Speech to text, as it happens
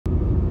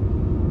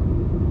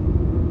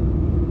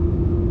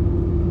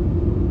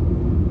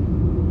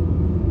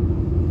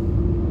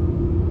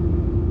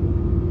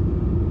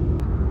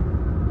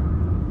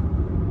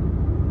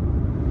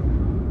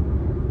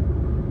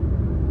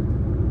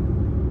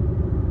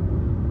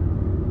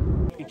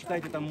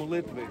читайте там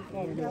молитви.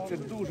 Це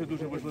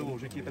дуже-дуже важливо в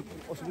житті,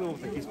 особливо в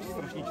такі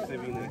страшні часи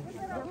війни.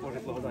 Боже,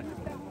 благодаті.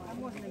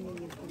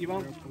 І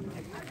вам,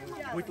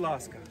 будь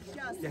ласка,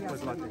 як вас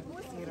звати?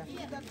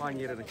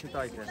 Пані Ірина,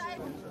 читайте.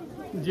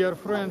 Dear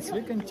friends,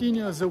 we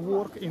continue the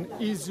work in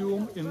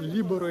Izium, in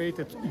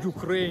liberated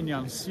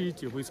Ukrainian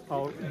city with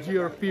our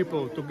dear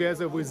people,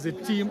 together with the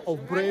team of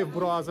brave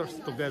brothers,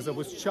 together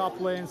with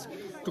chaplains,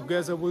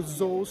 together with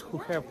those who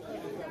have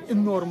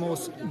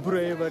enormous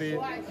bravery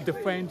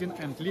defending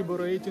and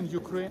liberating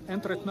Ukraine. And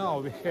right now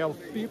we help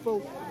people,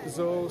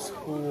 those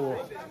who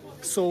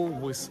saw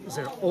with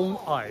their own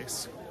eyes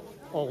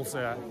all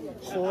the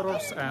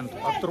horrors and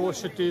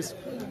atrocities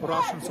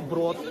Russians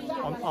brought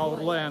on our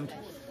land.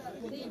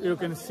 You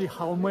can see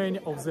how many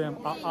of them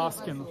are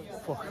asking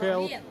for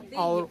help.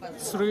 Our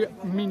 3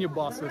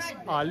 minibuses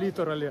are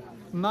literally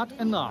not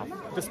enough,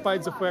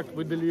 despite the fact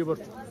we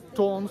delivered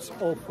tons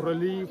of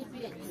relief,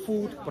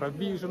 food,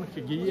 provision,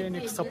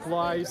 hygienic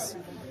supplies,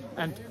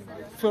 and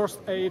first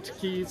aid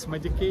kits,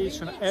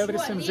 medication,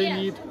 everything they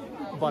need,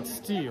 but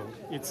still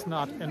it's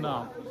not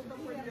enough.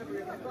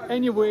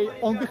 Anyway,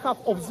 on behalf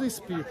of these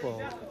people,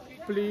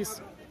 please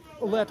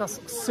let us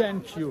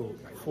thank you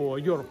for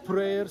your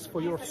prayers,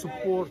 for your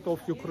support of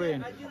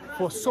Ukraine,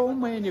 for so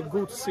many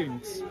good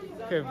things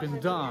have been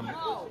done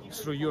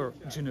through your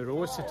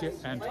generosity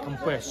and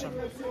compassion.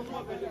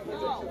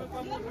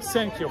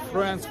 Thank you,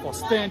 friends, for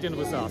standing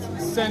with us.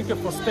 Thank you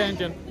for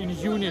standing in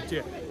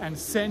unity, and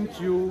thank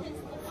you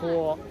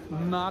for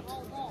not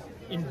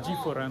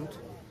indifferent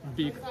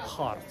big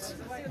hearts.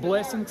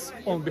 Blessings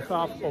on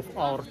behalf of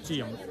our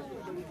team.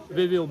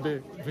 We will be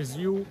with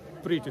you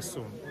pretty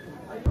soon.